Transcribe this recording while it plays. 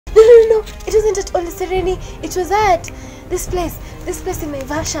it wasn't at Ole Sereni. It was at this place in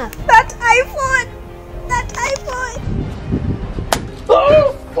Naivasha. That iPhone.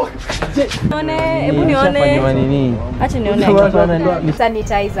 Oh fuck!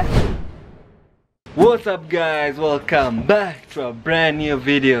 Sanitizer. What's up guys, welcome back to a brand new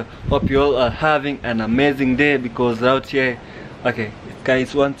video. Hope you all are having an amazing day, because out here, okay,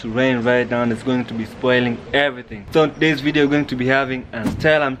 guys, want to rain right now and it's going to be spoiling everything. So in today's video we're going to be having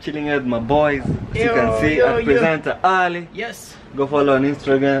Stellah. I'm chilling with my boys, as you can see, at presenter Ali. Yes. Go follow on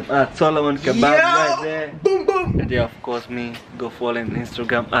Instagram at Solomon Kebab right there. Boom boom. And yeah, of course me, go follow on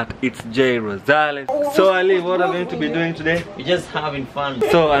Instagram at it's J Rosales. So Ali, what are we going to be doing today? We're just having fun.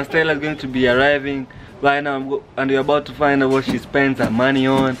 So Stellah is going to be arriving right now, and we're about to find out what she spends her money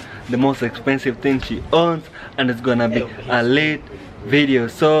on, the most expensive thing she owns, and it's gonna be a late video.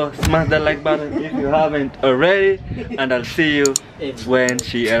 So smash that like button if you haven't already, and I'll see you when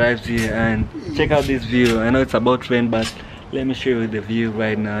she arrives here. And check out this view. I know it's about rain, but let me show you the view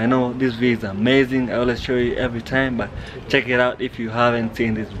right now. I know this view is amazing. I always show you every time, but check it out if you haven't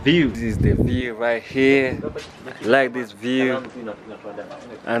seen this view. This is the view right here. Like this view.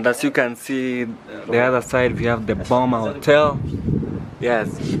 And as you can see, the other side we have the Bomber Hotel. Yes,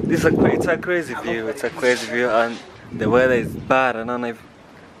 it's a crazy view. It's a crazy view, and the weather is bad. I don't know if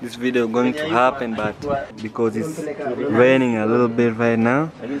this video is going to happen, but because it's raining a little bit right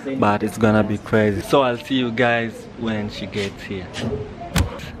now, but it's gonna be crazy. So I'll see you guys when she gets here.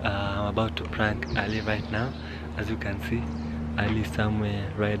 I'm about to prank Ali right now. As you can see, Ali is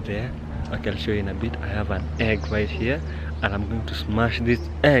somewhere right there. Okay, I'll show you in a bit. I have an egg right here, and I'm going to smash this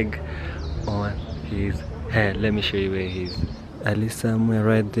egg on his head. Let me show you where he is. Ali is somewhere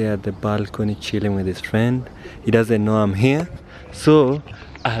right there at the balcony chilling with his friend. He doesn't know I'm here, so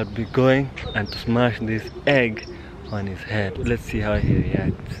I'll be going and to smash this egg on his head. Let's see how he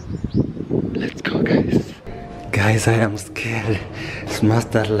reacts. Let's go guys. Guys, I am scared. Smash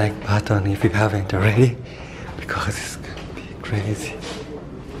that like button if you haven't already, because it's gonna be crazy.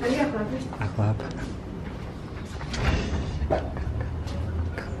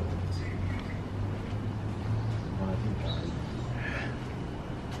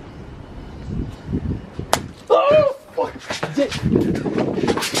 Oh fuck!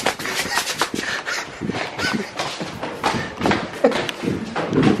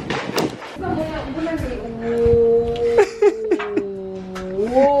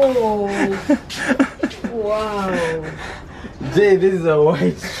 Whoa. Wow. Jay, this is a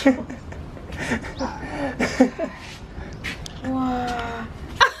white shoe. Wow.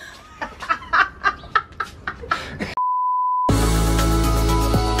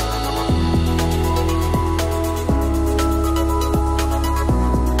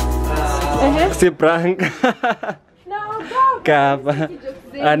 Si prank. No, Kapa.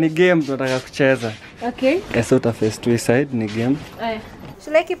 Ni game tunataka kucheza. okay. Kasa utaface to side ni game.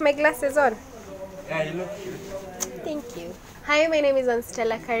 Should I keep my glasses on? Yeah, you look cute. Thank you. Hi, my name is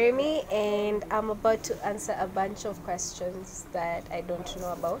Stellah Karimi, and I'm about to answer a bunch of questions that I don't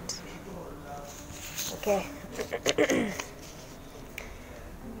know about. Okay.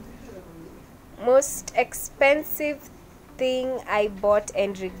 Most expensive thing I bought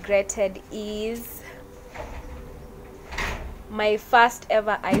and regretted is my first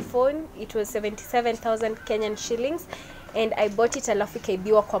ever iPhone. It was 77,000 Kenyan shillings, and I bought it alafu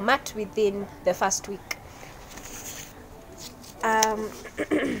ikaibiwa kwa mat within the first week.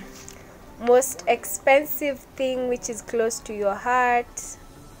 Most expensive thing which is close to your heart,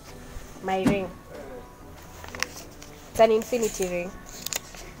 my ring. It's an infinity ring.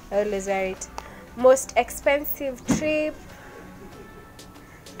 I always wear it. Most expensive trip,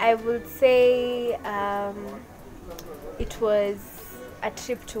 I would say it was a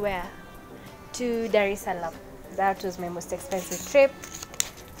trip to where? To Dar es Salaam. That was my most expensive trip.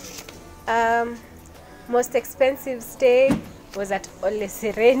 Most expensive stay was at Ole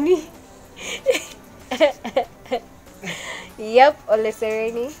Sereni. Yep, Ole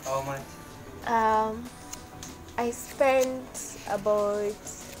Sereni. How much? I spent about...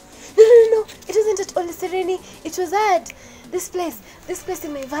 No, it wasn't at Ole Sereni. It was at this place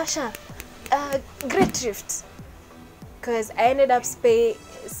in Naivasha. Great Thrift. Because I ended up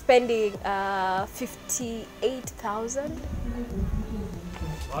spending 58,000.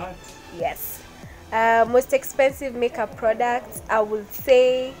 What? Yes. Most expensive makeup products, I would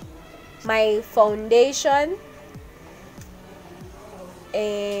say my foundation,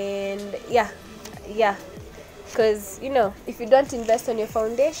 and yeah, because you know, if you don't invest on your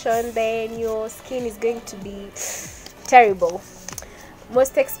foundation, then your skin is going to be terrible.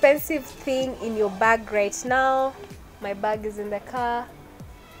 Most expensive thing in your bag right now, my bag is in the car.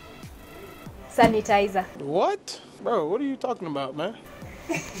 sanitizer. What? Bro, what are you talking about, man?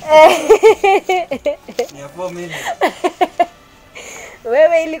 Yeah, 4 minutes.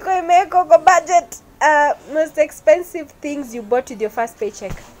 Wewe ilikuwa imewekwa kwa budget. Most expensive things you bought with your first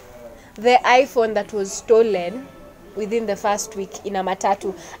paycheck. The iPhone that was stolen within the first week in a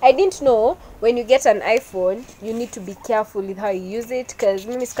matatu. I didn't know when you get an iPhone, you need to be careful with how you use it, because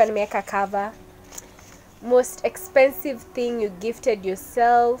mimi sikuwa nimeweka cover. Most expensive thing you gifted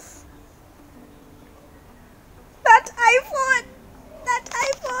yourself. That iPhone.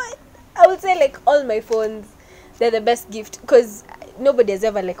 I would say like all my phones, they're the best gift, because nobody has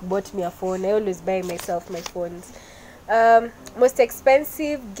ever like bought me a phone. I always buy myself my phones. Most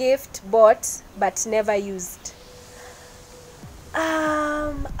expensive gift bought but never used.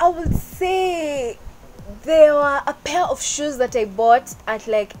 I would say there were a pair of shoes that I bought at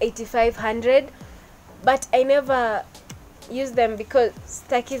like 8,500, but I never use them because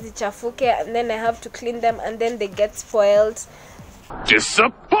staki zichafuke, and then I have to clean them, and then they get spoiled.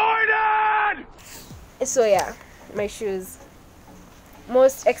 Disappointed! So yeah, my shoes.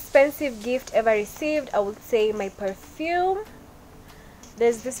 Most expensive gift ever received, I would say my perfume.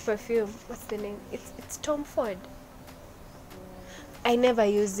 There's this perfume, what's the name? It's Tom Ford. I never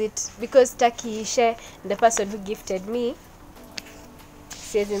use it because taki ishe, the person who gifted me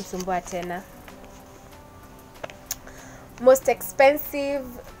siwezi msumbua tena. Most expensive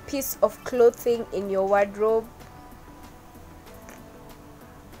piece of clothing in your wardrobe,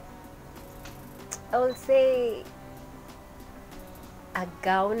 I will say a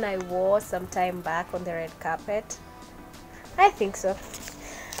gown I wore some time back on the red carpet. I think so.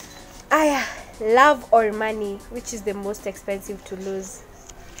 Love or money, which is the most expensive to lose?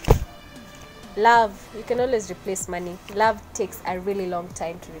 Love, you can always replace money. Love takes a really long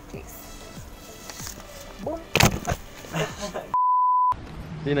time to replace. Boom.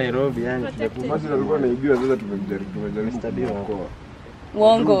 In Nairobi, yani. Alikuwa anaibiwa, sasa tumejaribu kuokoa.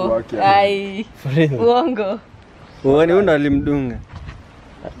 Uongo. Ai. Uongo. Uone una alimdunga.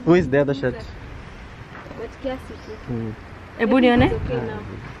 Who is the other shirt? Hebu nione.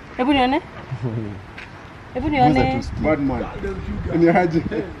 Hebu nione. Hebu nione. Bad man. Ni aje?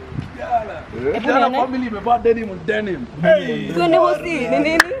 Family imebad denim. Hey. Tuende hosi. Ni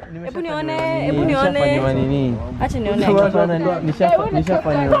nini? Hebu nione. Hebu nione. Nini? Acha nione.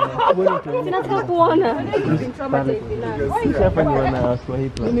 Nishafanya. Tunataka kuona. Nishafanya na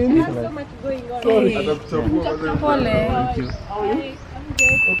Swahili. Atakuchagua. Pole.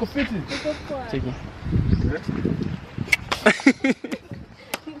 Uko fiti? Cheki.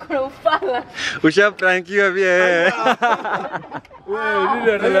 Kuna ufala. Ushaprankiwa pia wewe. Wewe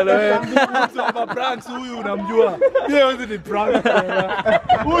nini analala wewe? Mtu pranks huyu unamjua. Pia wewe ni prank.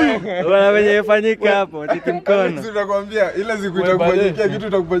 Huyu Bwana wenye yafanyika hapo, tiki mkono. Nakwambia ile siku itakufanyikia kitu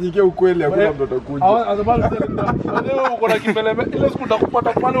itakufanyikia ukweli, hakuna mtu atakuja. Azabali leo uko na kimbeleme. Ile siku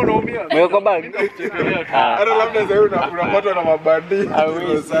utakupata pale unaumia. Wewe kwa bag. Hata labda sasa unapatwa na mabandi.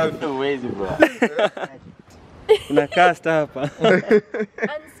 Huwezi bro. Una cast hapa. And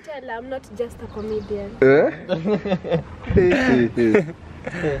Stellah, I'm not just a comedian.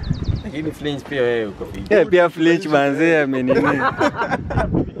 Lakini flinch pia wewe uko fiti. Pia flinch manze amenini.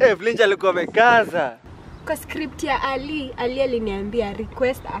 Flinch alikuwa amekaza. Kwa script ya Ali aliniambia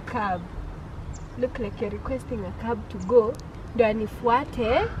request a cab. Look like you're requesting a cab to go. Ndio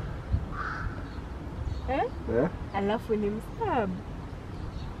anifuate. Alafu ni mstab.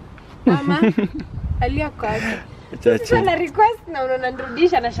 Mama Ali akaje. Sasa na request na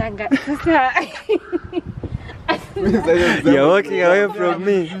unanirudisha na shanga. Sasa you're walking away from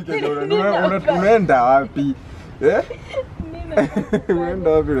me. Unaenda wapi?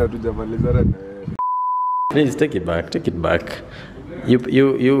 Unaenda wapi na tujamalizana na wewe? Please take it back.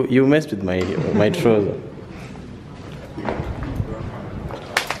 You messed with my trouser.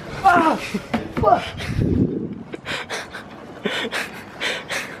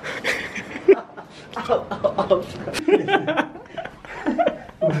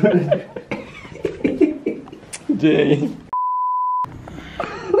 Jay.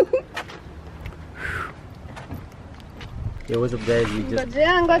 Yo, what's up guys? We just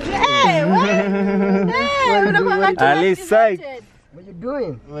Ali side. What you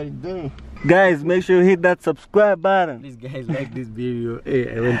doing? Guys, make sure you hit that subscribe button. Please guys, like this video.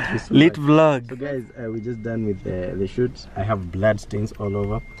 Hey, I went through so Lit much. vlog. So guys, we're just done with the shoot. I have blood stains all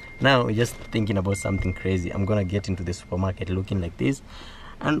over. Now we're just thinking about something crazy. I'm gonna get into the supermarket looking like this,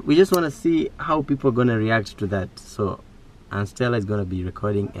 and we just want to see how people are gonna react to that. So, and Stellah is gonna be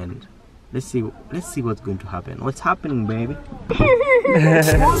recording, and let's see what's going to happen. What's happening, baby?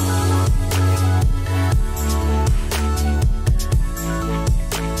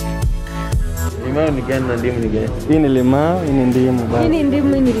 Limau ni gani na ndimu ni gani? Hii ni limau, hii ni ndimu Hii baba. ni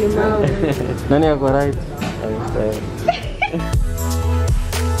ndimu, hii ni limau. Nani yako right?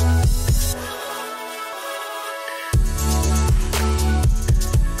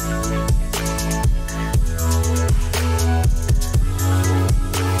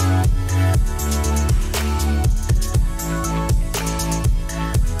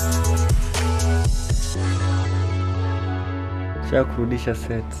 Kurudisha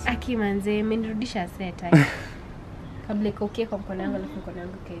set. Aki manze, imenirudisha set kabla ikaukie kwa mkono wangu alafu mkono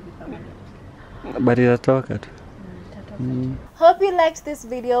wangu hivi pamoja. But itatoka tu. Hope you liked this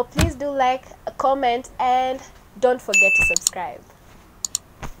video. Please do like, comment, and don't forget to subscribe.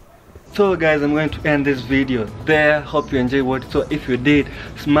 So guys, I'm going to end this video there. Hope you enjoyed what. So if you did,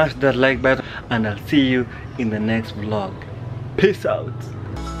 smash that like button and I'll see you in the next vlog. Peace out.